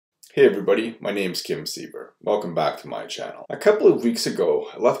Hey everybody, my name's Kim Sieber. Welcome back to my channel. A couple of weeks ago,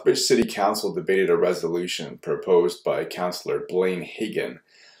 Lethbridge City Council debated a resolution proposed by Councillor Blaine Hyggen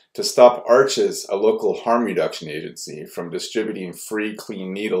to stop Arches, a local harm reduction agency, from distributing free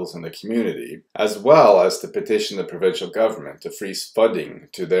clean needles in the community, as well as to petition the provincial government to freeze funding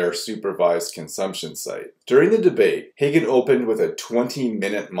to their supervised consumption site. During the debate, Hyggen opened with a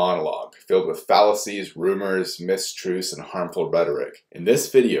 20-minute monologue filled with fallacies, rumours, mistruths, and harmful rhetoric. In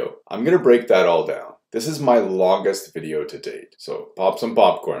this video, I'm going to break that all down. This is my longest video to date, so pop some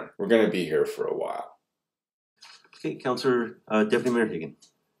popcorn. We're going to be here for a while. Okay, Councillor Deputy Mayor Hyggen.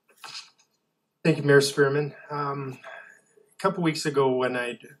 Thank you, Mayor Spearman. A couple weeks ago when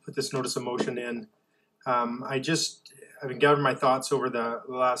I put this notice of motion in, I've been gathering my thoughts over the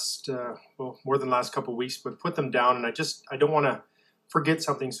last, more than the last couple of weeks, but put them down, and I don't want to forget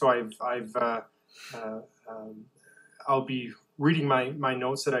something, so I'll be reading my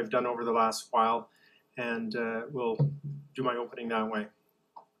notes that I've done over the last while, and we'll do my opening that way.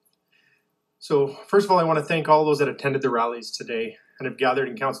 So first of all, I want to thank all those that attended the rallies today and have gathered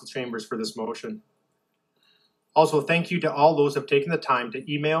in council chambers for this motion. Also, thank you to all those who have taken the time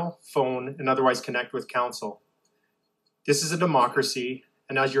to email, phone, and otherwise connect with council. This is a democracy,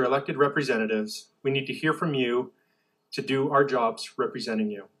 and as your elected representatives, we need to hear from you to do our jobs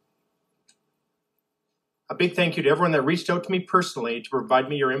representing you. A big thank you to everyone that reached out to me personally to provide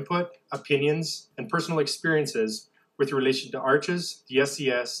me your input, opinions, and personal experiences with relation to Arches, the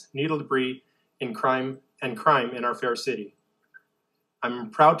SCS, needle debris, and crime in our fair city.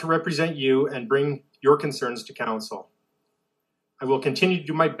 I'm proud to represent you and bring your concerns to council. I will continue to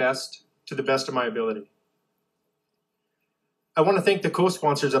do my best to the best of my ability. I want to thank the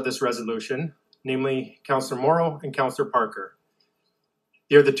co-sponsors of this resolution, namely Councillor Morrow and Councillor Parker.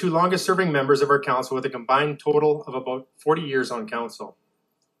 They are the two longest serving members of our council with a combined total of about 40 years on council.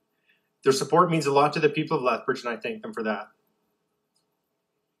 Their support means a lot to the people of Lethbridge, and I thank them for that.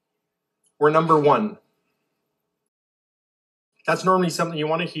 We're number one. That's normally something you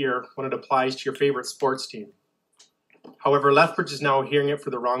want to hear when it applies to your favorite sports team. However, Lethbridge is now hearing it for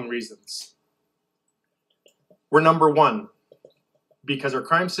the wrong reasons. We're number one because our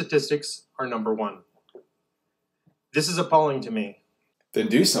crime statistics are number one. This is appalling to me. Then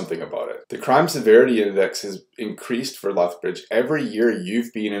do something about it. The crime severity index has increased for Lethbridge every year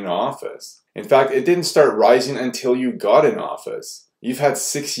you've been in office. In fact, it didn't start rising until you got in office. You've had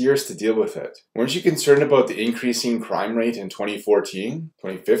 6 years to deal with it. Weren't you concerned about the increasing crime rate in 2014,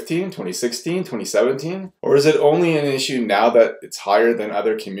 2015, 2016, 2017? Or is it only an issue now that it's higher than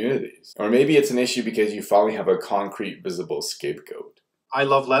other communities? Or maybe it's an issue because you finally have a concrete, visible scapegoat. I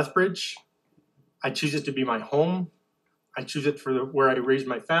love Lethbridge. I choose it to be my home. I choose it for where I raise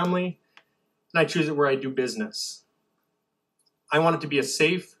my family. And I choose it where I do business. I want it to be a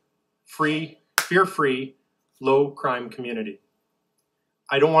safe, free, fear-free, low-crime community.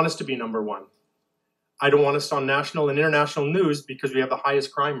 I don't want us to be number one. I don't want us on national and international news because we have the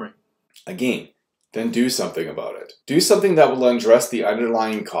highest crime rate. Again, then do something about it. Do something that will address the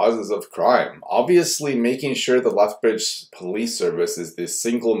underlying causes of crime. Obviously, making sure the Lethbridge Police Service is the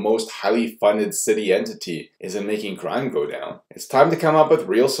single most highly funded city entity isn't making crime go down. It's time to come up with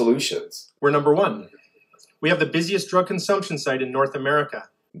real solutions. We're number one. We have the busiest drug consumption site in North America.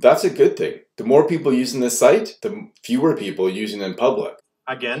 That's a good thing. The more people using this site, the fewer people using it in public.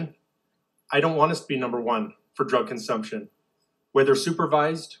 Again, I don't want us to be number one for drug consumption, whether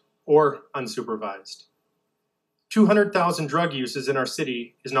supervised or unsupervised. 200,000 drug uses in our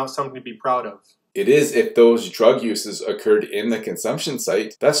city is not something to be proud of. It is if those drug uses occurred in the consumption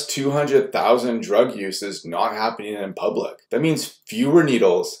site. That's 200,000 drug uses not happening in public. That means fewer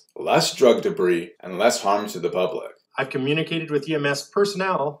needles, less drug debris, and less harm to the public. I've communicated with EMS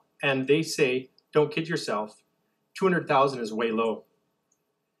personnel, and they say, don't kid yourself, 200,000 is way low.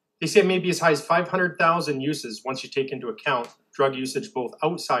 They say maybe as high as 500,000 uses once you take into account drug usage both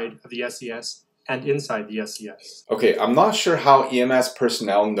outside of the SCS and inside the SCS. Okay, I'm not sure how EMS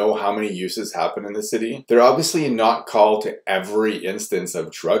personnel know how many uses happen in the city. They're obviously not called to every instance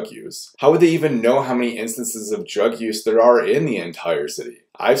of drug use. How would they even know how many instances of drug use there are in the entire city?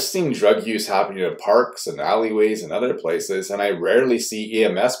 I've seen drug use happening in parks and alleyways and other places, and I rarely see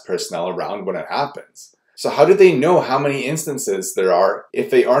EMS personnel around when it happens. So how do they know how many instances there are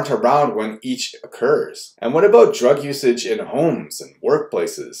if they aren't around when each occurs? And what about drug usage in homes and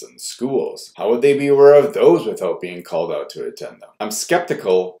workplaces and schools? How would they be aware of those without being called out to attend them? I'm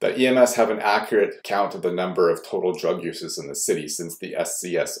skeptical that EMS have an accurate count of the number of total drug uses in the city since the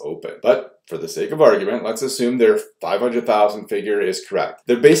SCS opened. But for the sake of argument, let's assume their 500,000 figure is correct.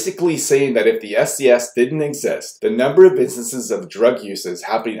 They're basically saying that if the SCS didn't exist, the number of instances of drug uses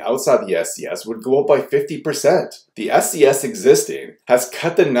happening outside the SCS would go up by 50%. The SCS existing has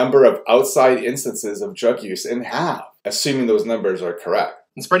cut the number of outside instances of drug use in half, assuming those numbers are correct.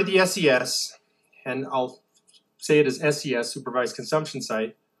 In spite of the SCS, and I'll say it as SCS, supervised consumption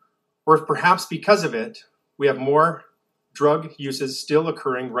site, or if perhaps because of it, we have more drug uses still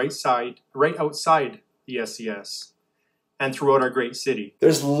occurring right outside the SCS and throughout our great city.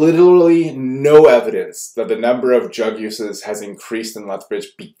 There's literally no evidence that the number of drug uses has increased in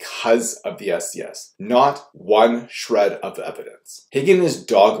Lethbridge because of the SCS. Not one shred of evidence. Hyggen is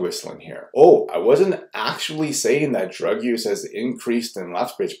dog whistling here. Oh, I wasn't actually saying that drug use has increased in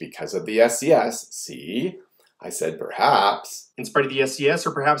Lethbridge because of the SCS. See? I said perhaps. In spite of the SCS,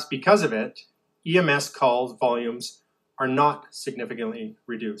 or perhaps because of it, EMS call volumes are not significantly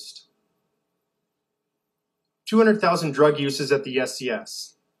reduced. 200,000 drug uses at the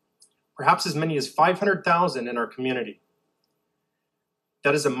SCS, perhaps as many as 500,000 in our community.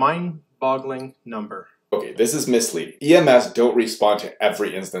 That is a mind-boggling number. Okay, this is misleading. EMS don't respond to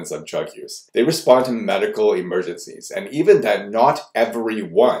every instance of drug use. They respond to medical emergencies, and even then, not every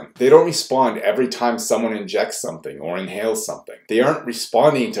one. They don't respond every time someone injects something or inhales something. They aren't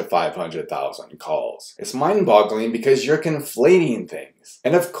responding to 500,000 calls. It's mind-boggling because you're conflating things.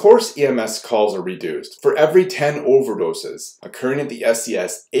 And of course EMS calls are reduced. For every 10 overdoses occurring at the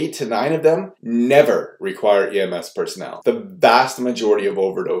SCS, 8 to 9 of them never require EMS personnel. The vast majority of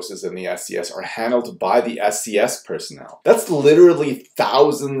overdoses in the SCS are handled by the SCS personnel. That's literally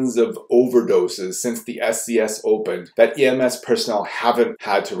thousands of overdoses since the SCS opened that EMS personnel haven't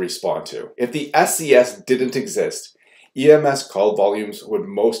had to respond to. If the SCS didn't exist, EMS call volumes would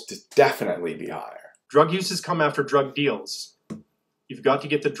most definitely be higher. Drug uses come after drug deals. You've got to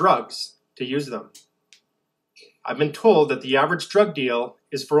get the drugs to use them. I've been told that the average drug deal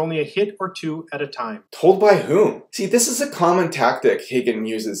is for only a hit or two at a time. Told by whom? See, this is a common tactic Hyggen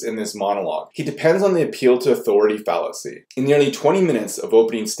uses in this monologue. He depends on the appeal to authority fallacy. In nearly 20 minutes of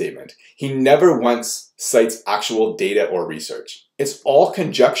opening statement, he never once cites actual data or research. It's all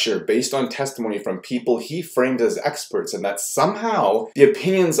conjecture based on testimony from people he framed as experts, and that somehow the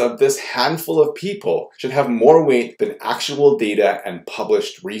opinions of this handful of people should have more weight than actual data and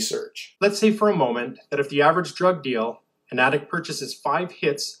published research. Let's say for a moment that if the average drug deal, an addict purchases 5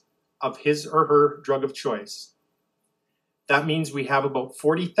 hits of his or her drug of choice. That means we have about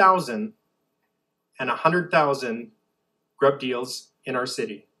 40,000 and 100,000 drug deals in our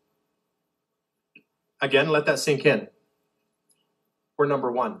city. Again, let that sink in. We're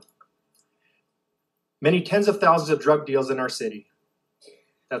number 1. Many tens of thousands of drug deals in our city.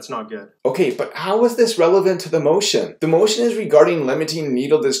 That's not good. Okay, but how is this relevant to the motion? The motion is regarding limiting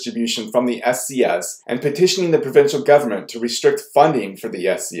needle distribution from the SCS and petitioning the provincial government to restrict funding for the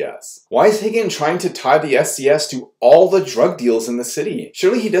SCS. Why is Hyggen trying to tie the SCS to all the drug deals in the city?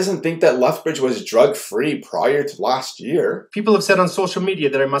 Surely he doesn't think that Lethbridge was drug-free prior to last year. People have said on social media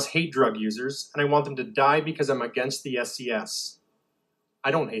that I must hate drug users and I want them to die because I'm against the SCS.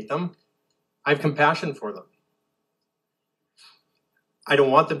 I don't hate them. I have compassion for them. I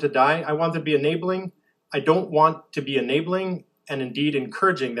don't want them to die. I want them to be enabling. I don't want to be enabling and indeed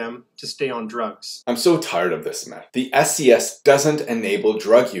encouraging them to stay on drugs. I'm so tired of this myth. The SCS doesn't enable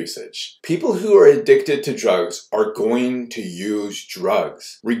drug usage. People who are addicted to drugs are going to use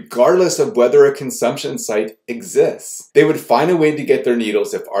drugs, regardless of whether a consumption site exists. They would find a way to get their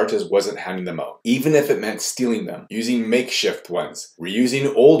needles if Arches wasn't handing them out, even if it meant stealing them, using makeshift ones,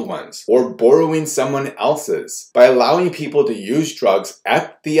 reusing old ones, or borrowing someone else's. By allowing people to use drugs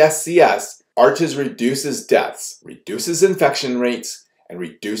at the SCS, Arches reduces deaths, reduces infection rates, and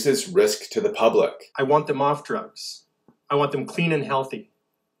reduces risk to the public. I want them off drugs. I want them clean and healthy.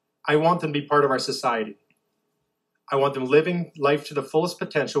 I want them to be part of our society. I want them living life to the fullest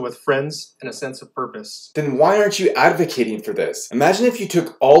potential with friends and a sense of purpose. Then why aren't you advocating for this? Imagine if you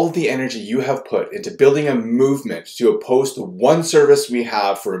took all of the energy you have put into building a movement to oppose the one service we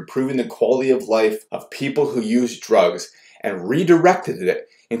have for improving the quality of life of people who use drugs and redirected it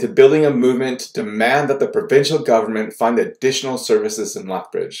into building a movement to demand that the provincial government fund additional services in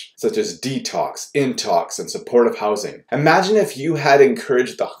Lethbridge, such as detox, intox, and supportive housing. Imagine if you had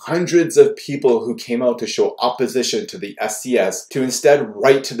encouraged the hundreds of people who came out to show opposition to the SCS to instead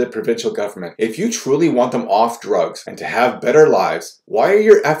write to the provincial government. If you truly want them off drugs and to have better lives, why are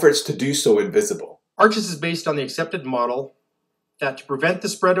your efforts to do so invisible? Arches is based on the accepted model that to prevent the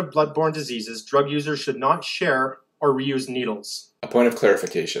spread of bloodborne diseases, drug users should not share or reused needles. A point of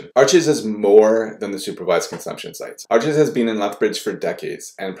clarification. Arches is more than the supervised consumption sites. Arches has been in Lethbridge for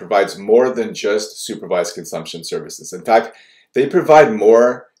decades and provides more than just supervised consumption services. In fact, they provide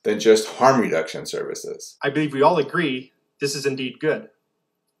more than just harm reduction services. I believe we all agree this is indeed good.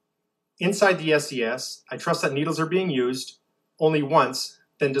 Inside the SCS, I trust that needles are being used only once,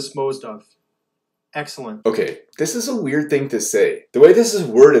 then disposed of. Excellent. Okay, this is a weird thing to say. The way this is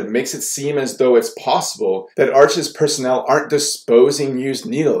worded makes it seem as though it's possible that Arches personnel aren't disposing used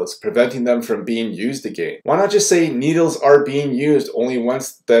needles, preventing them from being used again. Why not just say needles are being used only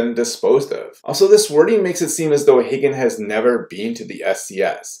once, then disposed of? Also, this wording makes it seem as though Hyggen has never been to the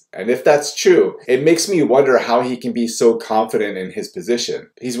SCS. And if that's true, it makes me wonder how he can be so confident in his position.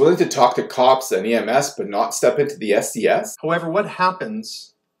 He's willing to talk to cops and EMS but not step into the SCS? However, what happens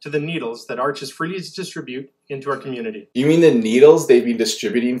to the needles that Arches freely distribute into our community? You mean the needles they've been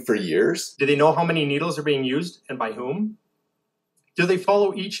distributing for years? Do they know how many needles are being used and by whom? Do they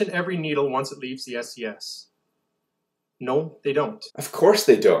follow each and every needle once it leaves the SCS? No, they don't. Of course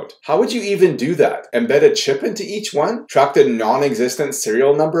they don't. How would you even do that? Embed a chip into each one? Track the non-existent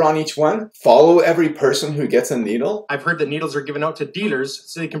serial number on each one? Follow every person who gets a needle? I've heard that needles are given out to dealers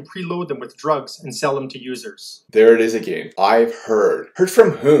so they can preload them with drugs and sell them to users. There it is again. I've heard. Heard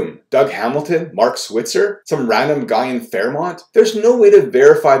from whom? Doug Hamilton? Mark Switzer? Some random guy in Fairmont? There's no way to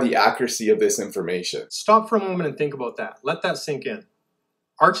verify the accuracy of this information. Stop for a moment and think about that. Let that sink in.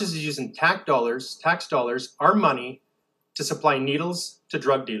 Arches is using tax dollars, our money, to supply needles to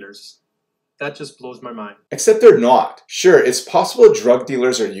drug dealers. That just blows my mind. Except they're not. Sure, it's possible drug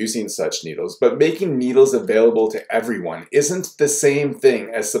dealers are using such needles, but making needles available to everyone isn't the same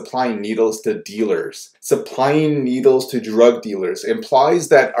thing as supplying needles to dealers. Supplying needles to drug dealers implies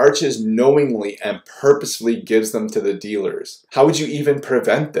that Arches knowingly and purposefully gives them to the dealers. How would you even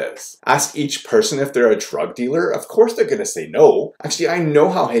prevent this? Ask each person if they're a drug dealer? Of course they're gonna say no. Actually, I know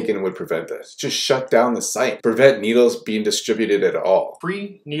how Hyggen would prevent this. Just shut down the site. Prevent needles being distributed at all.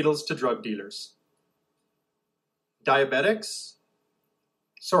 Free needles to drug dealers. Diabetics?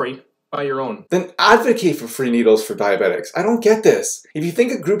 Sorry, buy your own. Then advocate for free needles for diabetics. I don't get this. If you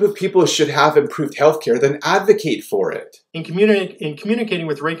think a group of people should have improved healthcare, then advocate for it. In communicating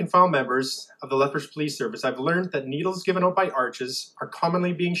with rank and file members of the Lethbridge Police Service, I've learned that needles given out by Arches are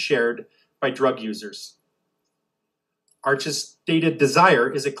commonly being shared by drug users. Arches' stated desire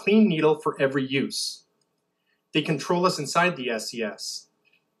is a clean needle for every use. They control us inside the SCS.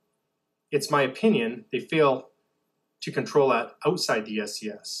 It's my opinion they fail to control that outside the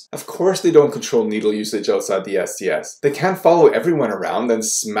SCS. Of course they don't control needle usage outside the SCS. They can't follow everyone around and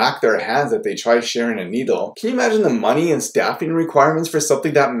smack their hands if they try sharing a needle. Can you imagine the money and staffing requirements for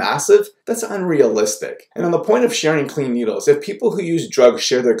something that massive? That's unrealistic. And on the point of sharing clean needles, if people who use drugs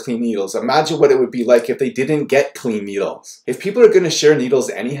share their clean needles, imagine what it would be like if they didn't get clean needles. If people are going to share needles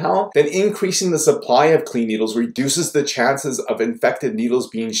anyhow, then increasing the supply of clean needles reduces the chances of infected needles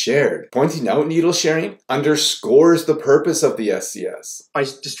being shared. Pointing out needle sharing underscores the purpose of the SCS. By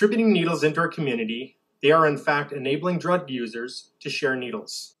distributing needles into our community, they are in fact enabling drug users to share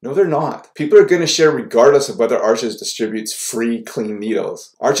needles. No, they're not. People are going to share regardless of whether Arches distributes free, clean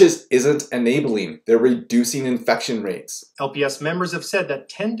needles. Arches isn't enabling, they're reducing infection rates. LPS members have said that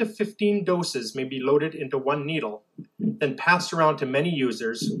 10 to 15 doses may be loaded into one needle, then passed around to many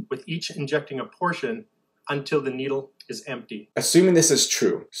users, with each injecting a portion until the needle is empty. Assuming this is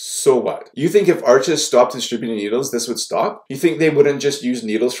true, so what? You think if Arches stopped distributing needles, this would stop? You think they wouldn't just use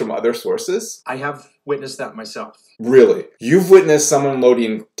needles from other sources? I have witnessed that myself. Really? You've witnessed someone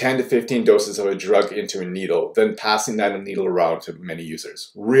loading 10 to 15 doses of a drug into a needle, then passing that needle around to many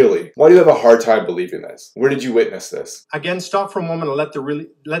users? Really? Why do you have a hard time believing this? Where did you witness this? Again, stop for a moment and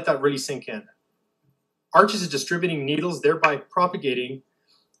let that really sink in. Arches is distributing needles, thereby propagating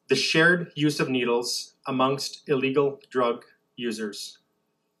the shared use of needles amongst illegal drug users.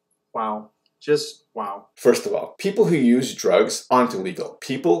 Wow. Just wow. First of all, people who use drugs aren't illegal.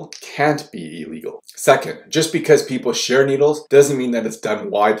 People can't be illegal. Second, just because people share needles doesn't mean that it's done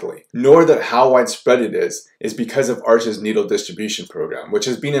widely, nor that how widespread it is because of Arches' needle distribution program, which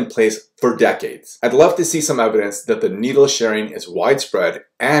has been in place for decades. I'd love to see some evidence that the needle sharing is widespread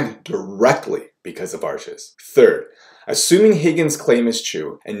and directly because of Arches. Third, assuming Hyggen's claim is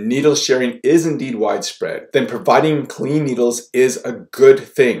true and needle sharing is indeed widespread, then providing clean needles is a good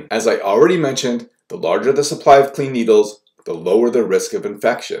thing. As I already mentioned, the larger the supply of clean needles, the lower the risk of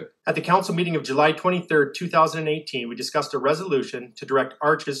infection. At the council meeting of July 23, 2018, we discussed a resolution to direct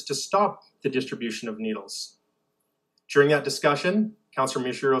Arches to stop the distribution of needles. During that discussion, Councillor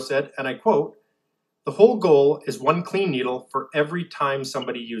Miyashiro said, and I quote, "The whole goal is one clean needle for every time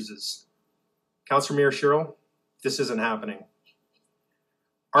somebody uses." Councillor Miyashiro, this isn't happening.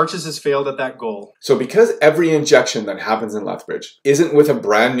 Arches has failed at that goal. So because every injection that happens in Lethbridge isn't with a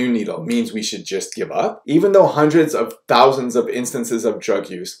brand new needle means we should just give up? Even though hundreds of thousands of instances of drug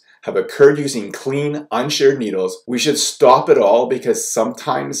use have occurred using clean, unshared needles, we should stop it all because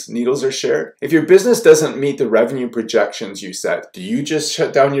sometimes needles are shared? If your business doesn't meet the revenue projections you set, do you just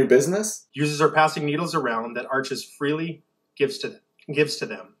shut down your business? Users are passing needles around that Arches freely gives to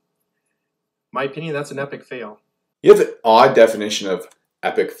them. My opinion, that's an epic fail. You have an odd definition of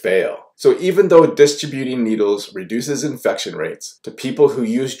epic fail. So even though distributing needles reduces infection rates to people who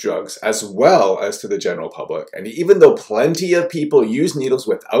use drugs as well as to the general public, and even though plenty of people use needles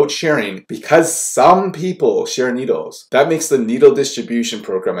without sharing because some people share needles, that makes the needle distribution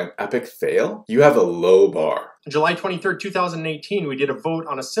program an epic fail? You have a low bar. On July 23rd, 2018, we did a vote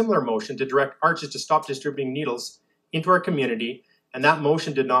on a similar motion to direct Arches to stop distributing needles into our community, and that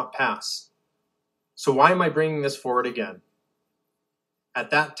motion did not pass. So why am I bringing this forward again?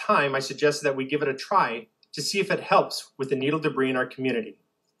 At that time, I suggested that we give it a try to see if it helps with the needle debris in our community.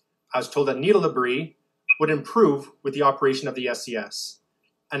 I was told that needle debris would improve with the operation of the SCS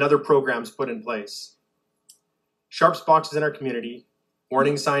and other programs put in place. Sharps boxes in our community,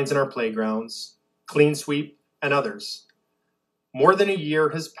 warning signs in our playgrounds, clean sweep, and others. More than a year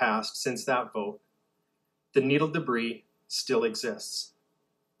has passed since that vote. The needle debris still exists.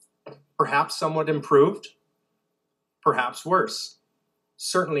 Perhaps somewhat improved, perhaps worse.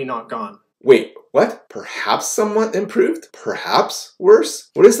 Certainly not gone. Wait, what? Perhaps somewhat improved? Perhaps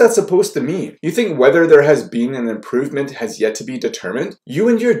worse? What is that supposed to mean? You think whether there has been an improvement has yet to be determined? You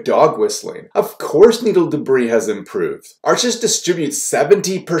and your dog whistling. Of course needle debris has improved. Arches distribute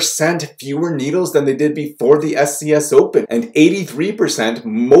 70% fewer needles than they did before the SCS opened, and 83%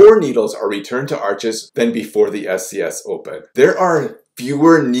 more needles are returned to Arches than before the SCS opened. There are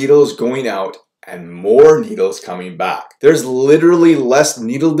fewer needles going out and more needles coming back. There's literally less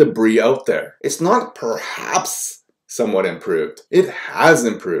needle debris out there. It's not perhaps somewhat improved. It has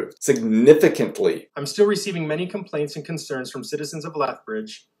improved significantly. I'm still receiving many complaints and concerns from citizens of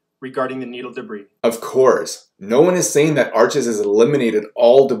Lethbridge regarding the needle debris. Of course, no one is saying that Arches has eliminated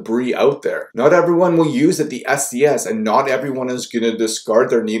all debris out there. Not everyone will use it the SCS, and not everyone is going to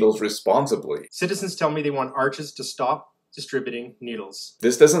discard their needles responsibly. Citizens tell me they want Arches to stop distributing needles.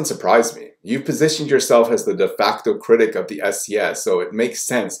 This doesn't surprise me. You've positioned yourself as the de facto critic of the SCS, so it makes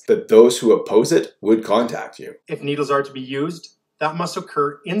sense that those who oppose it would contact you. If needles are to be used, that must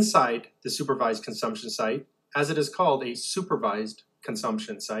occur inside the supervised consumption site, as it is called a supervised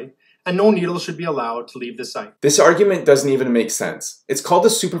consumption site, and no needles should be allowed to leave the site. This argument doesn't even make sense. It's called a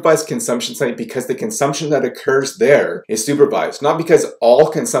supervised consumption site because the consumption that occurs there is supervised, not because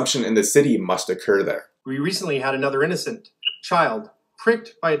all consumption in the city must occur there. We recently had another innocent child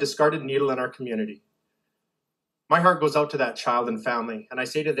pricked by a discarded needle in our community. My heart goes out to that child and family, and I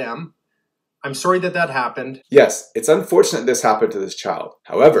say to them, I'm sorry that that happened. Yes, it's unfortunate this happened to this child.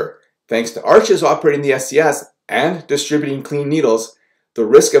 However, thanks to Arches operating the SCS and distributing clean needles, the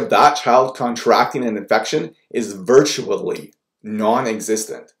risk of that child contracting an infection is virtually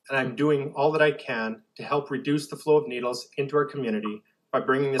non-existent. And I'm doing all that I can to help reduce the flow of needles into our community by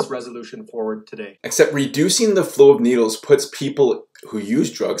bringing this resolution forward today. Except reducing the flow of needles puts people who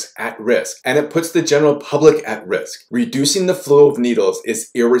use drugs at risk, and it puts the general public at risk. Reducing the flow of needles is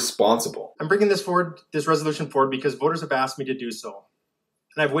irresponsible. I'm bringing this resolution forward because voters have asked me to do so.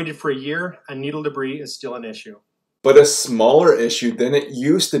 And I've waited for a year, and needle debris is still an issue. But a smaller issue than it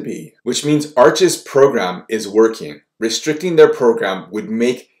used to be, which means Arches' program is working. Restricting their program would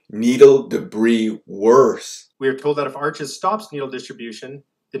make needle debris worse. We are told that if Arches stops needle distribution,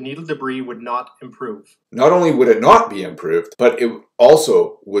 the needle debris would not improve. Not only would it not be improved, but it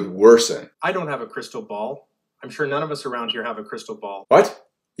also would worsen. I don't have a crystal ball. I'm sure none of us around here have a crystal ball. What?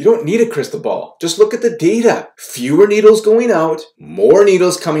 You don't need a crystal ball. Just look at the data. Fewer needles going out, more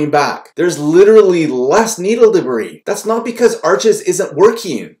needles coming back. There's literally less needle debris. That's not because Arches isn't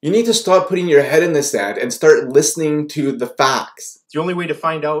working. You need to stop putting your head in the sand and start listening to the facts. The only way to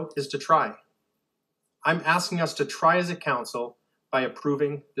find out is to try. I'm asking us to try as a council by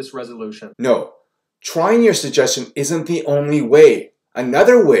approving this resolution. No, trying your suggestion isn't the only way.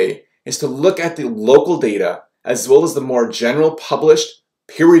 Another way is to look at the local data as well as the more general published,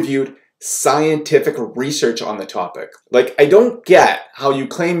 peer-reviewed, scientific research on the topic. Like, I don't get how you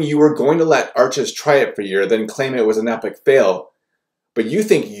claim you were going to let Arches try it for a year, then claim it was an epic fail, but you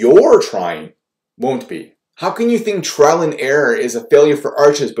think your trying won't be. How can you think trial and error is a failure for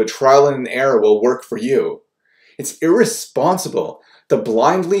Arches, but trial and error will work for you? It's irresponsible to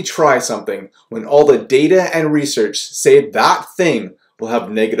blindly try something when all the data and research say that thing will have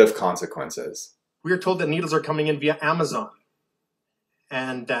negative consequences. We are told that needles are coming in via Amazon,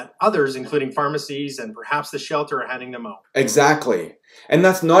 and that others, including pharmacies and perhaps the shelter, are handing them out. Exactly. And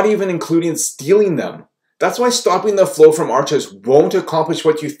that's not even including stealing them. That's why stopping the flow from arches won't accomplish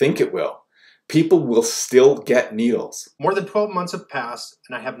what you think it will. People will still get needles. More than 12 months have passed,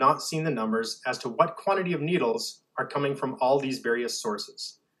 and I have not seen the numbers as to what quantity of needles are coming from all these various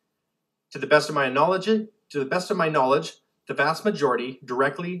sources. To the best of my knowledge, the vast majority,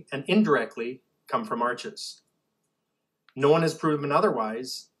 directly and indirectly, come from arches. No one has proven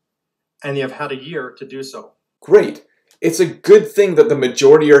otherwise, and they have had a year to do so. Great. It's a good thing that the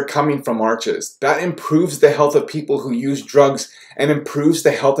majority are coming from arches. That improves the health of people who use drugs and improves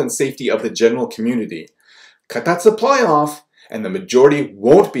the health and safety of the general community. Cut that supply off, and the majority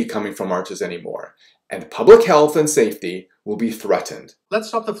won't be coming from arches anymore, and public health and safety will be threatened. Let's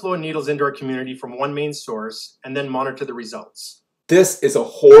stop the flow of needles into our community from one main source and then monitor the results. This is a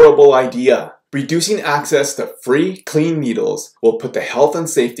horrible idea. Reducing access to free, clean needles will put the health and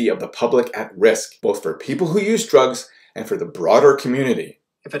safety of the public at risk, both for people who use drugs and for the broader community.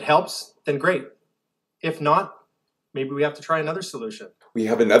 If it helps, then great. If not, maybe we have to try another solution. We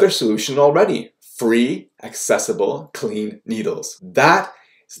have another solution already. Free, accessible, clean needles. That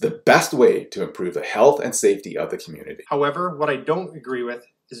is the best way to improve the health and safety of the community. However, what I don't agree with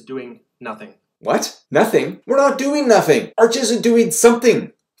is doing nothing. What? Nothing? We're not doing nothing. Arches are doing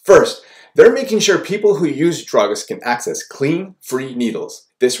something. First, they're making sure people who use drugs can access clean, free needles.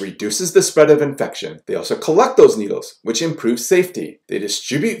 This reduces the spread of infection. They also collect those needles, which improves safety. They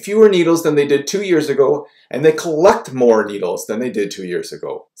distribute fewer needles than they did 2 years ago, and they collect more needles than they did 2 years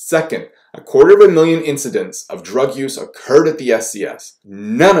ago. Second, 250,000 incidents of drug use occurred at the SCS.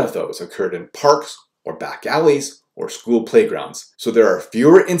 None of those occurred in parks or back alleys or school playgrounds. So there are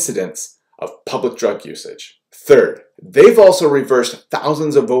fewer incidents of public drug usage. Third, they've also reversed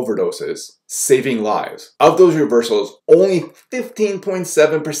thousands of overdoses, saving lives. Of those reversals, only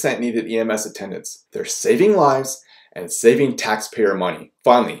 15.7% needed EMS attendance. They're saving lives and saving taxpayer money.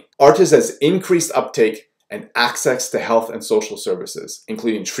 Finally, arches has increased uptake and access to health and social services,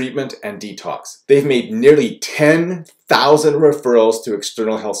 including treatment and detox. They've made nearly 10,000 referrals to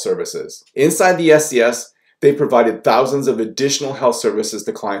external health services. Inside the SCS, they provided thousands of additional health services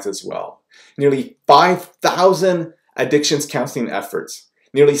to clients as well. Nearly 5,000 addictions counseling efforts,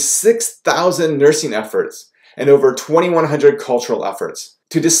 nearly 6,000 nursing efforts, and over 2,100 cultural efforts.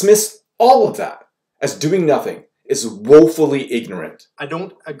 To dismiss all of that as doing nothing is woefully ignorant. I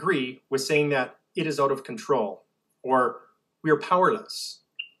don't agree with saying that it is out of control or we are powerless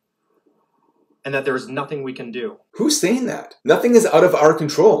and that there is nothing we can do. Who's saying that? Nothing is out of our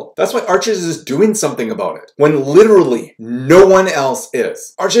control. That's why Arches is doing something about it, when literally no one else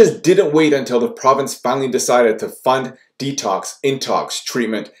is. Arches didn't wait until the province finally decided to fund detox, intox,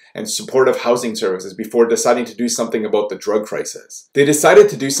 treatment, and supportive housing services before deciding to do something about the drug crisis. They decided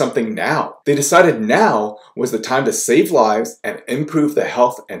to do something now. They decided now was the time to save lives and improve the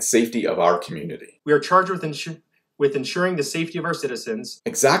health and safety of our community. We are charged with ensuring the safety of our citizens.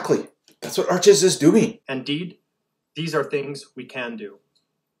 Exactly. That's what Arches is doing. Indeed, these are things we can do.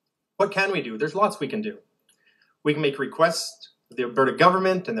 What can we do? There's lots we can do. We can make requests to the Alberta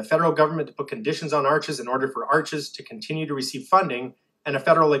government and the federal government to put conditions on Arches in order for Arches to continue to receive funding and a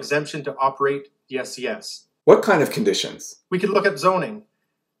federal exemption to operate the SCS. What kind of conditions? We could look at zoning,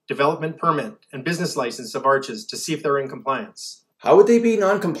 development permit, and business license of Arches to see if they're in compliance. How would they be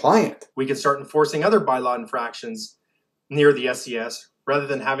non-compliant? We could start enforcing other bylaw infractions near the SCS rather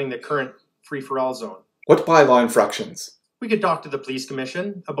than having the current free-for-all zone. What bylaw infractions? We could talk to the police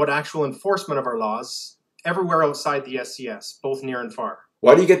commission about actual enforcement of our laws everywhere outside the SCS, both near and far.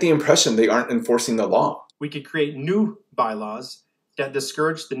 Why do you get the impression they aren't enforcing the law? We could create new bylaws that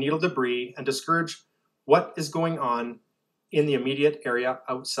discourage the needle debris and discourage what is going on in the immediate area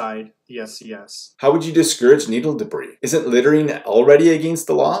outside the SCS. How would you discourage needle debris? Isn't littering already against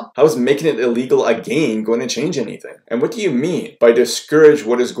the law? How is making it illegal again going to change anything? And what do you mean by discourage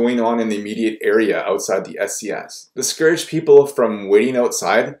what is going on in the immediate area outside the SCS? Discourage people from waiting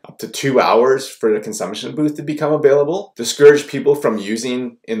outside up to 2 hours for the consumption booth to become available? Discourage people from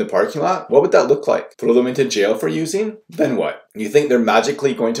using in the parking lot? What would that look like? Throw them into jail for using? Then what? You think they're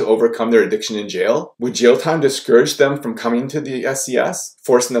magically going to overcome their addiction in jail? Would jail time discourage them from coming to the SCS,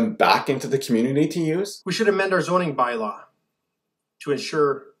 forcing them back into the community to use? We should amend our zoning bylaw to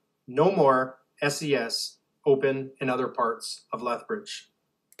ensure no more SCS open in other parts of Lethbridge.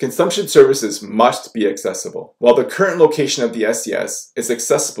 Consumption services must be accessible. While the current location of the SCS is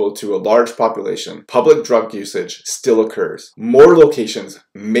accessible to a large population, public drug usage still occurs. More locations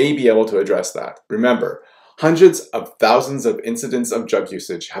may be able to address that. Remember, Hundreds of thousands of incidents of drug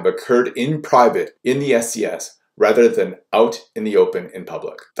usage have occurred in private in the SCS rather than out in the open in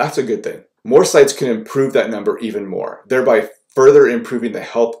public. That's a good thing. More sites can improve that number even more, thereby further improving the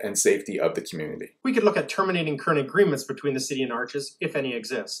health and safety of the community. We could look at terminating current agreements between the city and Arches, if any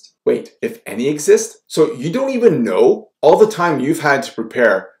exist. Wait, if any exist? So you don't even know all the time you've had to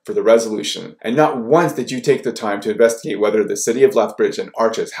prepare for the resolution, and not once did you take the time to investigate whether the city of Lethbridge and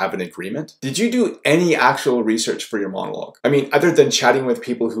Arches have an agreement? Did you do any actual research for your monologue? I mean, other than chatting with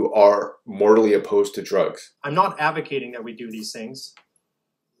people who are mortally opposed to drugs. I'm not advocating that we do these things.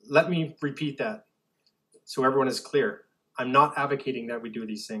 Let me repeat that so everyone is clear. I'm not advocating that we do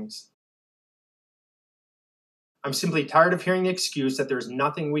these things. I'm simply tired of hearing the excuse that there's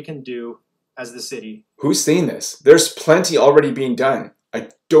nothing we can do as the city. Who's saying this? There's plenty already being done. I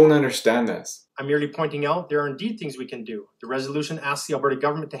don't understand this. I'm merely pointing out there are indeed things we can do. The resolution asks the Alberta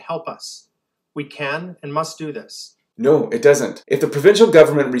government to help us. We can and must do this. No, it doesn't. If the provincial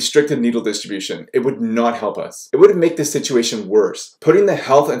government restricted needle distribution, it would not help us. It would make the situation worse, putting the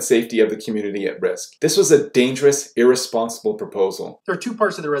health and safety of the community at risk. This was a dangerous, irresponsible proposal. There are two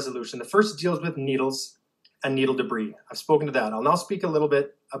parts of the resolution. The first deals with needles and needle debris. I've spoken to that. I'll now speak a little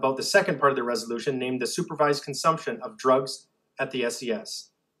bit about the second part of the resolution, named the supervised consumption of drugs at the SCS.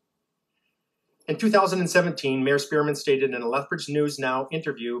 In 2017, Mayor Spearman stated in a Lethbridge News Now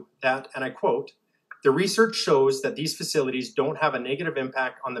interview that, and I quote, "The research shows that these facilities don't have a negative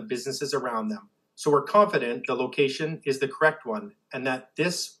impact on the businesses around them. So we're confident the location is the correct one and that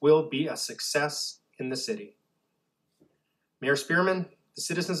this will be a success in the city." Mayor Spearman, the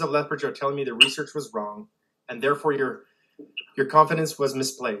citizens of Lethbridge are telling me the research was wrong and therefore your confidence was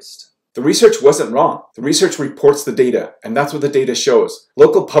misplaced. The research wasn't wrong. The research reports the data, and that's what the data shows.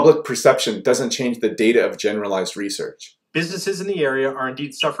 Local public perception doesn't change the data of generalized research. Businesses in the area are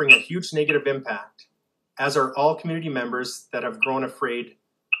indeed suffering a huge negative impact, as are all community members that have grown afraid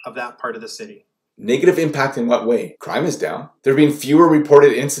of that part of the city. Negative impact in what way? Crime is down. There have been fewer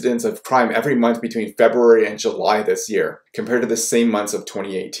reported incidents of crime every month between February and July this year, compared to the same months of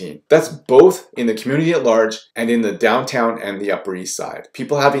 2018. That's both in the community at large and in the downtown and the Upper East Side.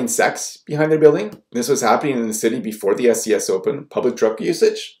 People having sex behind their building? This was happening in the city before the SCS opened. Public drug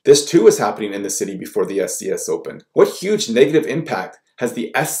usage? This too was happening in the city before the SCS opened. What huge negative impact has the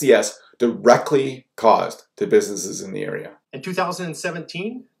SCS directly caused to businesses in the area? In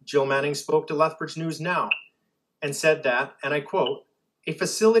 2017, Jill Manning spoke to Lethbridge News Now and said that, and I quote, "A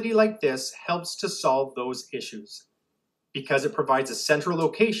facility like this helps to solve those issues because it provides a central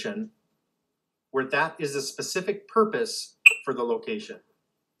location where that is a specific purpose for the location.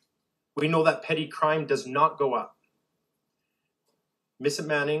 We know that petty crime does not go up." Miss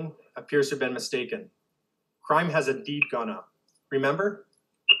Manning appears to have been mistaken. Crime has indeed gone up. Remember,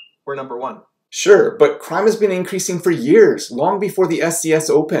 we're number one. Sure, but crime has been increasing for years, long before the SCS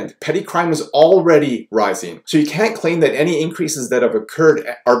opened. Petty crime was already rising, so you can't claim that any increases that have occurred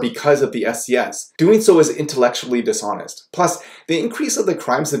are because of the SCS. Doing so is intellectually dishonest. Plus, the increase of the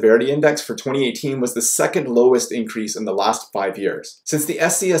Crime Severity Index for 2018 was the second lowest increase in the last 5 years. Since the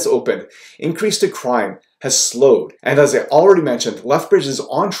SCS opened, increase to crime has slowed, and as I already mentioned, Lethbridge is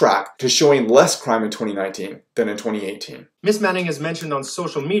on track to showing less crime in 2019 than in 2018. Ms. Manning has mentioned on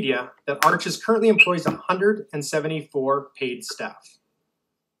social media that Arches currently employs 174 paid staff.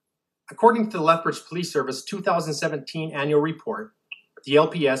 According to the Lethbridge Police Service 2017 annual report, the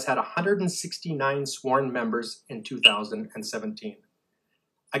LPS had 169 sworn members in 2017.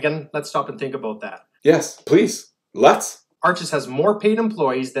 Again, let's stop and think about that. Yes, please, let's. Arches has more paid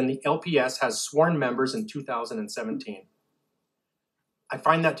employees than the LPS has sworn members in 2017. I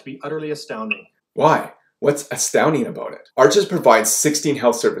find that to be utterly astounding. Why? What's astounding about it? Arches provides 16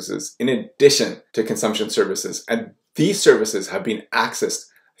 health services in addition to consumption services, and these services have been accessed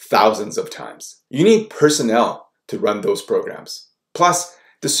thousands of times. You need personnel to run those programs. Plus,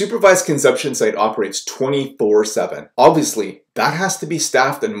 the supervised consumption site operates 24/7. Obviously, that has to be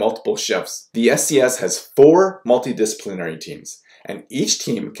staffed in multiple shifts. The SCS has 4 multidisciplinary teams, and each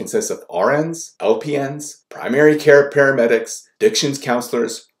team consists of RNs, LPNs, primary care paramedics, addictions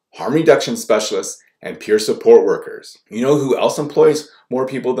counselors, harm reduction specialists, and peer support workers. You know who else employs more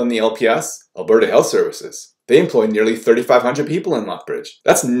people than the LPS? Alberta Health Services. They employ nearly 3,500 people in Lethbridge.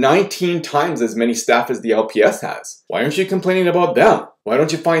 That's 19 times as many staff as the LPS has. Why aren't you complaining about them? Why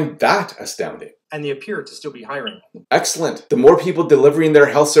don't you find that astounding? And they appear to still be hiring. Excellent. The more people delivering their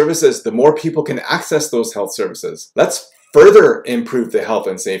health services, the more people can access those health services. Let's further improve the health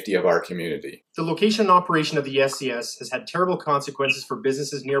and safety of our community. The location and operation of the SCS has had terrible consequences for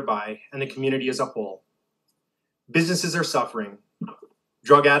businesses nearby and the community as a whole. Businesses are suffering.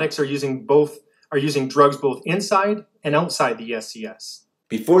 Drug addicts are using both are using drugs both inside and outside the SCS.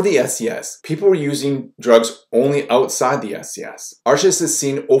 Before the SCS, people were using drugs only outside the SCS. ARCHES has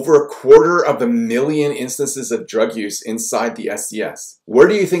seen over 250,000 instances of drug use inside the SCS. Where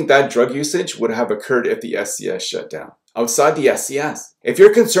do you think that drug usage would have occurred if the SCS shut down? Outside the SCS. If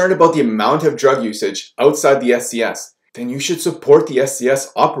you're concerned about the amount of drug usage outside the SCS, then you should support the SCS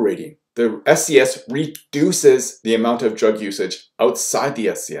operating. The SCS reduces the amount of drug usage outside the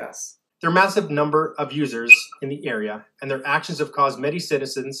SCS. There are a massive number of users in the area, and their actions have caused many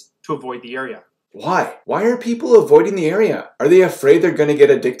citizens to avoid the area. Why? Why are people avoiding the area? Are they afraid they're going to get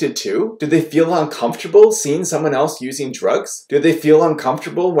addicted too? Do they feel uncomfortable seeing someone else using drugs? Do they feel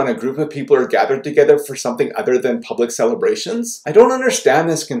uncomfortable when a group of people are gathered together for something other than public celebrations? I don't understand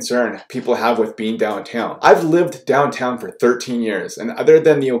this concern people have with being downtown. I've lived downtown for 13 years, and other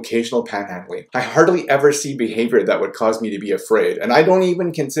than the occasional panhandling, I hardly ever see behavior that would cause me to be afraid, and I don't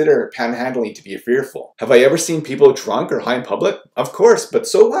even consider panhandling to be fearful. Have I ever seen people drunk or high in public? Of course, but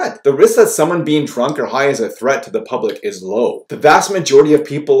so what? The risk that someone being drunk or high as a threat to the public is low. The vast majority of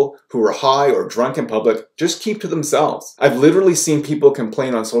people who are high or drunk in public just keep to themselves. I've literally seen people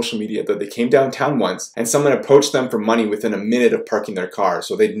complain on social media that they came downtown once and someone approached them for money within a minute of parking their car,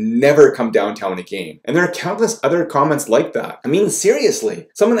 so they'd never come downtown again. And there are countless other comments like that. I mean, seriously,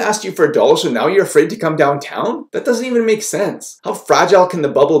 someone asked you for $1, so now you're afraid to come downtown? That doesn't even make sense. How fragile can the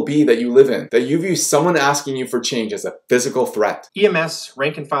bubble be that you live in, that you view someone asking you for change as a physical threat? EMS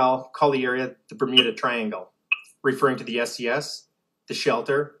rank and file call the area the Bermuda Triangle, referring to the SCS, the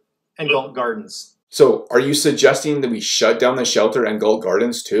shelter, and Galt Gardens. So, are you suggesting that we shut down the shelter and Galt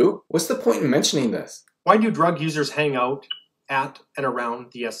Gardens too? What's the point in mentioning this? Why do drug users hang out at and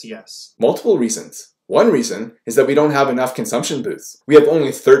around the SCS? Multiple reasons. One reason is that we don't have enough consumption booths. We have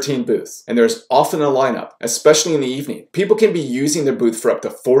only 13 booths, and there's often a lineup, especially in the evening. People can be using their booth for up to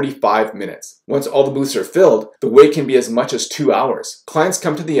 45 minutes. Once all the booths are filled, the wait can be as much as 2 hours. Clients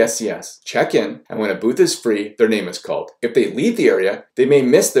come to the SCS, check in, and when a booth is free, their name is called. If they leave the area, they may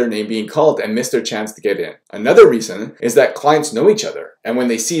miss their name being called and miss their chance to get in. Another reason is that clients know each other, and when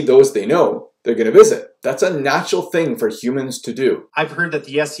they see those they know, they're going to visit. That's a natural thing for humans to do. I've heard that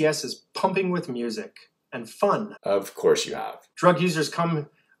the SCS is pumping with music and fun. Of course you have. Drug users come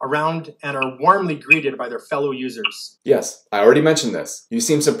around and are warmly greeted by their fellow users. Yes, I already mentioned this. You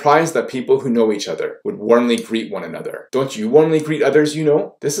seem surprised that people who know each other would warmly greet one another. Don't you warmly greet others you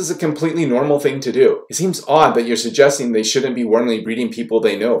know? This is a completely normal thing to do. It seems odd that you're suggesting they shouldn't be warmly greeting people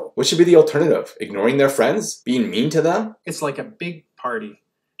they know. What should be the alternative? Ignoring their friends? Being mean to them? It's like a big party.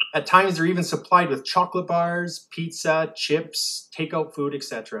 At times, they're even supplied with chocolate bars, pizza, chips, takeout food,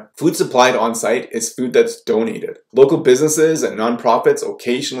 etc. Food supplied on site is food that's donated. Local businesses and nonprofits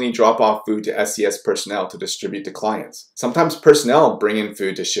occasionally drop off food to SCS personnel to distribute to clients. Sometimes personnel bring in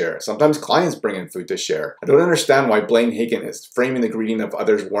food to share. Sometimes clients bring in food to share. I don't understand why Blaine Hyggen is framing the greeting of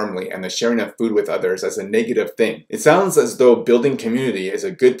others warmly and the sharing of food with others as a negative thing. It sounds as though building community is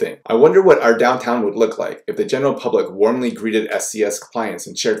a good thing. I wonder what our downtown would look like if the general public warmly greeted SCS clients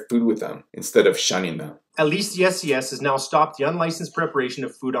and shared food with them instead of shunning them. At least the SCS has now stopped the unlicensed preparation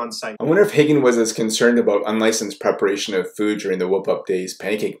of food on site. I wonder if Hyggen was as concerned about unlicensed preparation of food during the Whoop Up Days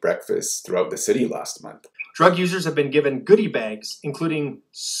pancake breakfasts throughout the city last month. Drug users have been given goodie bags, including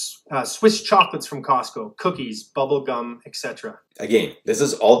Swiss chocolates from Costco, cookies, bubble gum, etc. Again, this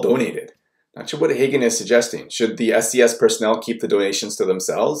is all donated. Not sure what Hyggen is suggesting. Should the SCS personnel keep the donations to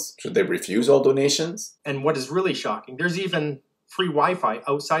themselves? Should they refuse all donations? And what is really shocking, there's even free Wi-Fi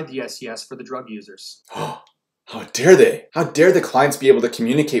outside the SCS for the drug users. How dare they? How dare the clients be able to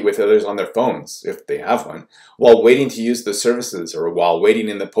communicate with others on their phones, if they have one, while waiting to use the services or while waiting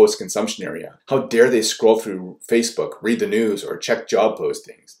in the post-consumption area? How dare they scroll through Facebook, read the news, or check job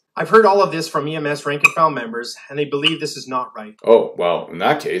postings? I've heard all of this from EMS rank and file members, and they believe this is not right. Oh, well, in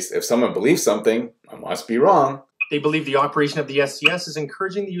that case, if someone believes something, I must be wrong. They believe the operation of the SCS is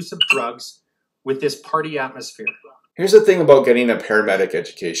encouraging the use of drugs with this party atmosphere. Here's the thing about getting a paramedic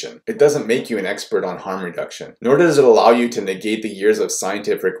education. It doesn't make you an expert on harm reduction, nor does it allow you to negate the years of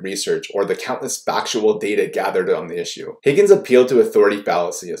scientific research or the countless factual data gathered on the issue. Hyggen's appeal to authority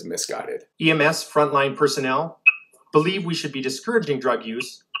fallacy is misguided. EMS frontline personnel believe we should be discouraging drug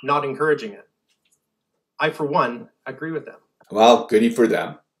use, not encouraging it. I, for one, agree with them. Well, goody for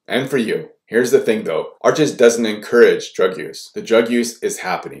them. And for you. Here's the thing though, ARCHES doesn't encourage drug use. The drug use is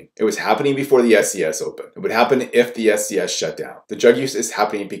happening. It was happening before the SCS opened. It would happen if the SCS shut down. The drug use is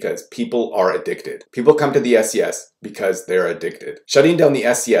happening because people are addicted. People come to the SCS because they're addicted. Shutting down the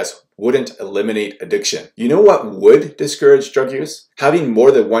SCS wouldn't eliminate addiction. You know what would discourage drug use? Having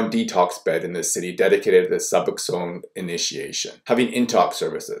more than one detox bed in this city dedicated to Suboxone initiation, having intox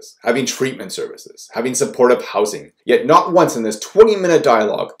services, having treatment services, having supportive housing. Yet not once in this 20-minute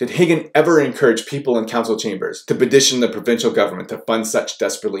dialogue did Hyggen ever encourage people in council chambers to petition the provincial government to fund such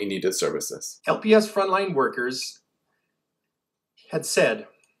desperately needed services. LPS frontline workers had said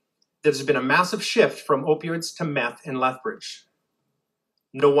there's been a massive shift from opioids to meth in Lethbridge.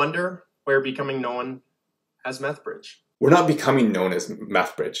 No wonder we're becoming known as Methbridge. We're not becoming known as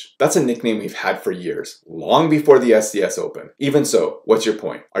Lethbridge. That's a nickname we've had for years, long before the SCS opened. Even so, what's your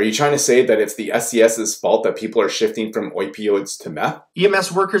point? Are you trying to say that it's the SCS's fault that people are shifting from opioids to meth?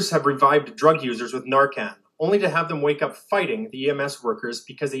 EMS workers have revived drug users with Narcan, only to have them wake up fighting the EMS workers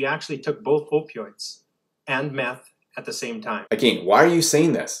because they actually took both opioids and meth at the same time. Again, why are you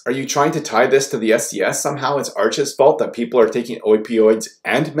saying this? Are you trying to tie this to the SCS somehow? It's Arch's fault that people are taking opioids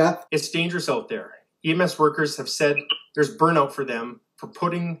and meth? It's dangerous out there. EMS workers have said there's burnout for them for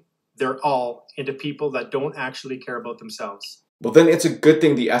putting their all into people that don't actually care about themselves. Well, then it's a good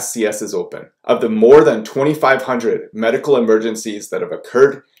thing the SCS is open. Of the more than 2,500 medical emergencies that have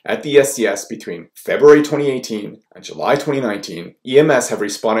occurred at the SCS between February 2018 and July 2019, EMS have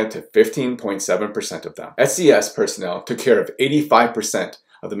responded to 15.7% of them. SCS personnel took care of 85%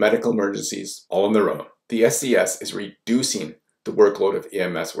 of the medical emergencies all on their own. The SCS is reducing the workload of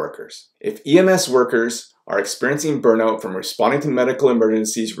EMS workers. If EMS workers are experiencing burnout from responding to medical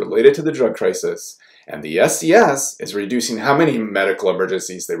emergencies related to the drug crisis, and the SCS is reducing how many medical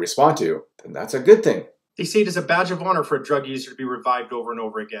emergencies they respond to, then that's a good thing. They say it is a badge of honor for a drug user to be revived over and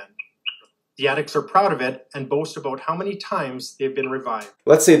over again. The addicts are proud of it and boast about how many times they've been revived.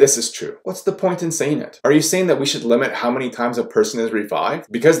 Let's say this is true. What's the point in saying it? Are you saying that we should limit how many times a person is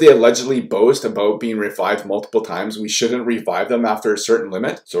revived? Because they allegedly boast about being revived multiple times, we shouldn't revive them after a certain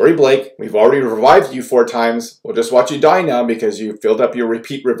limit? Sorry, Blake, we've already revived you 4 times. We'll just watch you die now because you filled up your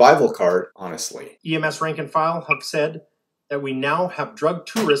repeat revival card, honestly. EMS rank and file have said that we now have drug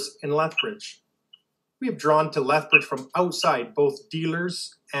tourists in Lethbridge. We have drawn to Lethbridge from outside both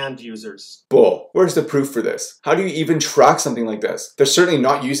dealers and users. Bull. Where's the proof for this? How do you even track something like this? They're certainly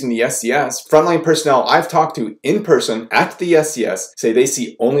not using the SCS. Frontline personnel I've talked to in person at the SCS say they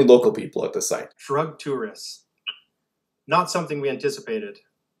see only local people at the site. Drug tourists. Not something we anticipated.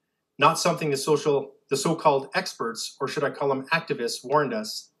 Not something the so-called experts, or should I call them activists, warned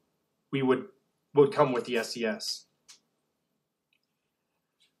us we would come with the SCS.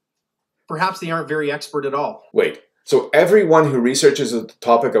 Perhaps they aren't very expert at all. Wait, so everyone who researches the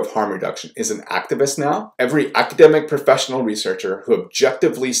topic of harm reduction is an activist now? Every academic professional researcher who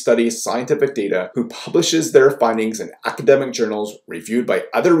objectively studies scientific data, who publishes their findings in academic journals reviewed by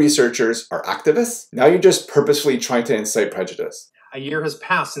other researchers are activists? Now you're just purposefully trying to incite prejudice. A year has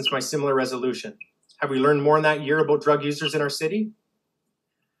passed since my similar resolution. Have we learned more in that year about drug users in our city?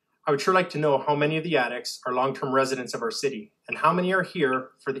 I would sure like to know how many of the addicts are long-term residents of our city, and how many are here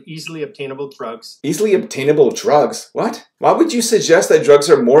for the easily obtainable drugs. Easily obtainable drugs? What? Why would you suggest that drugs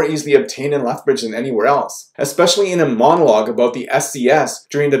are more easily obtained in Lethbridge than anywhere else? Especially in a monologue about the SCS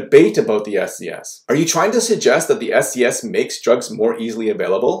during debate about the SCS. Are you trying to suggest that the SCS makes drugs more easily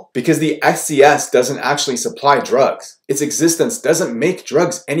available? Because the SCS doesn't actually supply drugs. Its existence doesn't make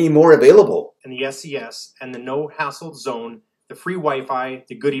drugs any more available. And the SCS and the no-hassle zone, the free Wi-Fi,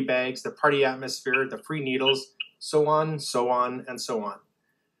 the goodie bags, the party atmosphere, the free needles, so on, so on, and so on.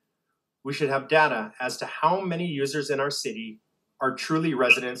 We should have data as to how many users in our city are truly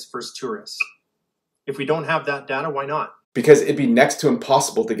residents versus tourists. If we don't have that data, why not? Because it'd be next to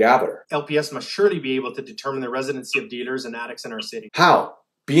impossible to gather. LPS must surely be able to determine the residency of dealers and addicts in our city. How?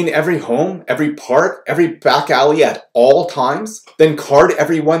 Be in every home, every park, every back alley at all times? Then card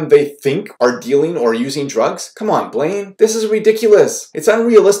everyone they think are dealing or using drugs? Come on, Blaine. This is ridiculous. It's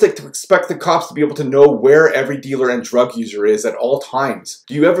unrealistic to expect the cops to be able to know where every dealer and drug user is at all times.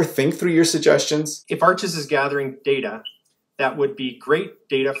 Do you ever think through your suggestions? If Arches is gathering data, that would be great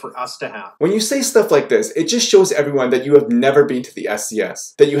data for us to have. When you say stuff like this, it just shows everyone that you have never been to the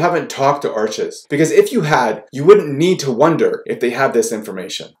SCS, that you haven't talked to Arches. Because if you had, you wouldn't need to wonder if they have this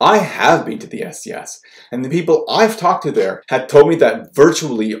information. I have been to the SCS, and the people I've talked to there had told me that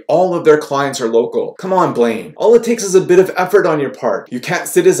virtually all of their clients are local. Come on, Blaine. All it takes is a bit of effort on your part. You can't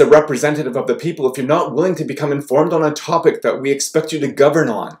sit as a representative of the people if you're not willing to become informed on a topic that we expect you to govern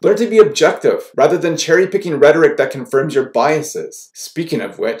on. Learn to be objective, rather than cherry-picking rhetoric that confirms your biases. Speaking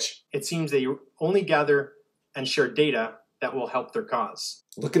of which, it seems they only gather and share data that will help their cause.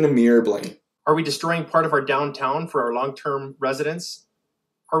 Look in the mirror, Blaine. Are we destroying part of our downtown for our long-term residents?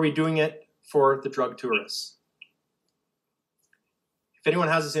 Are we doing it for the drug tourists? If anyone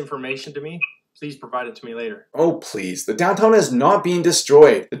has this information to me, please provide it to me later. Oh please, the downtown is not being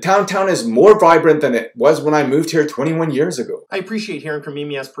destroyed. The downtown is more vibrant than it was when I moved here 21 years ago. I appreciate hearing from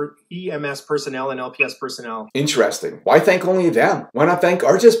EMS personnel and LPS personnel. Interesting. Why thank only them? Why not thank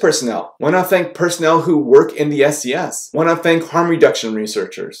Arches personnel? Why not thank personnel who work in the SCS? Why not thank harm reduction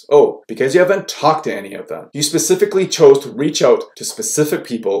researchers? Oh, because you haven't talked to any of them. You specifically chose to reach out to specific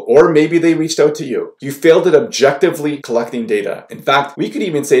people, or maybe they reached out to you. You failed at objectively collecting data. In fact, we could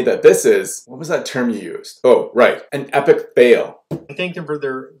even say that this is, what was that term you used? Oh, right, an epic fail. I thank them for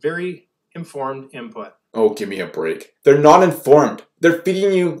their very informed input. Oh, give me a break. They're not informed. They're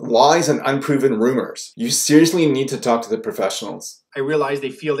feeding you lies and unproven rumors. You seriously need to talk to the professionals. I realize they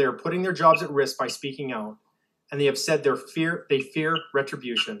feel they are putting their jobs at risk by speaking out, and they have said they fear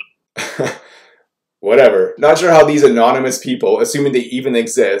retribution. Whatever. Not sure how these anonymous people, assuming they even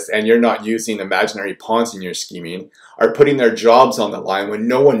exist and you're not using imaginary pawns in your scheming, are putting their jobs on the line when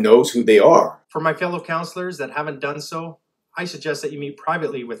no one knows who they are. For my fellow councillors that haven't done so, I suggest that you meet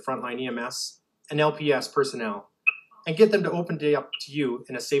privately with frontline EMS and LPS personnel and get them to open it up to you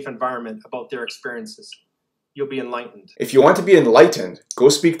in a safe environment about their experiences. You'll be enlightened. If you want to be enlightened, go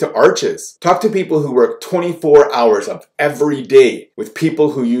speak to Arches. Talk to people who work 24 hours of every day with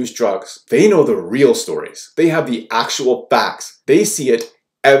people who use drugs. They know the real stories. They have the actual facts. They see it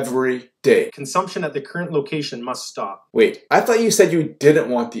every day. Consumption at the current location must stop. Wait, I thought you said you didn't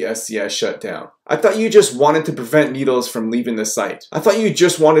want the SCS shut down. I thought you just wanted to prevent needles from leaving the site. I thought you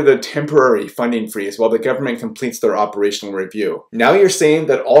just wanted a temporary funding freeze while the government completes their operational review. Now you're saying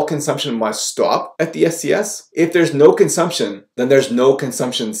that all consumption must stop at the SCS? If there's no consumption, then there's no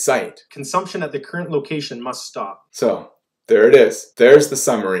consumption site. Consumption at the current location must stop. So, there it is. There's the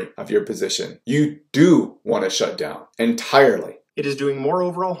summary of your position. You do want to shut down entirely. It is doing more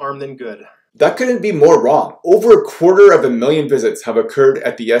overall harm than good. That couldn't be more wrong. Over 250,000 visits have occurred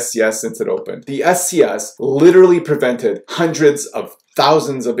at the SCS since it opened. The SCS literally prevented hundreds of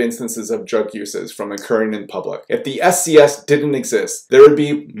thousands of instances of drug uses from occurring in public. If the SCS didn't exist, there would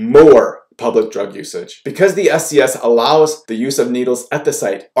be more public drug usage. Because the SCS allows the use of needles at the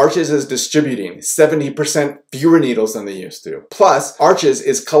site, Arches is distributing 70% fewer needles than they used to. Plus, Arches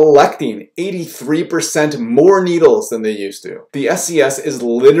is collecting 83% more needles than they used to. The SCS is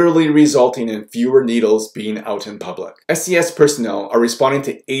literally resulting in fewer needles being out in public. SCS personnel are responding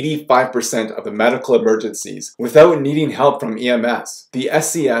to 85% of the medical emergencies without needing help from EMS. The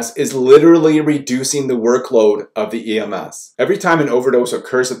SCS is literally reducing the workload of the EMS. Every time an overdose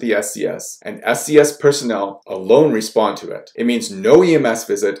occurs at the SCS, and SCS personnel alone respond to it, it means no EMS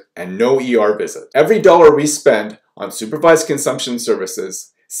visit and no ER visit. Every dollar we spend on supervised consumption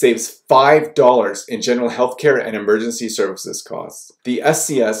services saves $5 in general healthcare and emergency services costs. The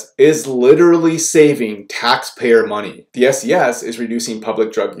SCS is literally saving taxpayer money. The SCS is reducing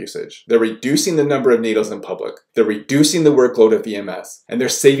public drug usage. They're reducing the number of needles in public. They're reducing the workload of EMS. And they're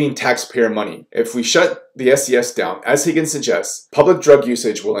saving taxpayer money. If we shut the SCS down, as Hyggen suggests, public drug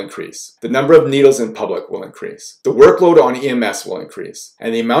usage will increase. The number of needles in public will increase. The workload on EMS will increase.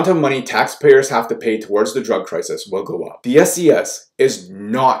 And the amount of money taxpayers have to pay towards the drug crisis will go up. The SCS is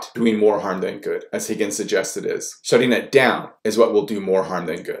not doing more harm than good, as Hyggen suggests it is. Shutting it down is what will do more harm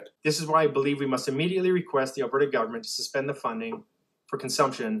than good. This is why I believe we must immediately request the Alberta government to suspend the funding for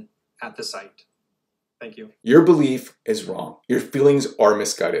consumption at the site. Thank you. Your belief is wrong. Your feelings are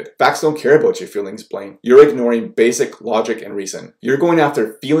misguided. Facts don't care about your feelings, Blaine. You're ignoring basic logic and reason. You're going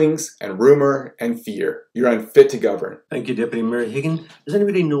after feelings and rumor and fear. You're unfit to govern. Thank you, Deputy Mayor Hyggen. Does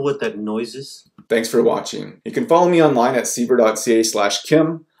anybody know what that noise is? Thanks for watching. You can follow me online at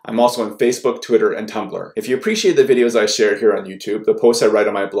seaver.ca/Kim. I'm also on Facebook, Twitter, and Tumblr. If you appreciate the videos I share here on YouTube, the posts I write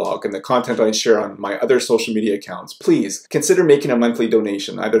on my blog, and the content I share on my other social media accounts, please consider making a monthly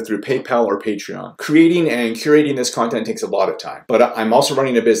donation, either through PayPal or Patreon. Creating and curating this content takes a lot of time, but I'm also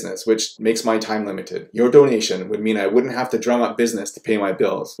running a business, which makes my time limited. Your donation would mean I wouldn't have to drum up business to pay my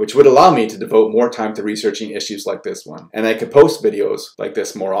bills, which would allow me to devote more time to researching issues like this one, and I could post videos like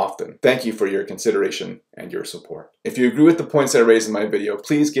this more often. Thank you for your consideration and your support. If you agree with the points I raised in my video,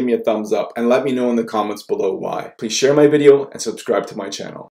 please give me a thumbs up and let me know in the comments below why. Please share my video and subscribe to my channel.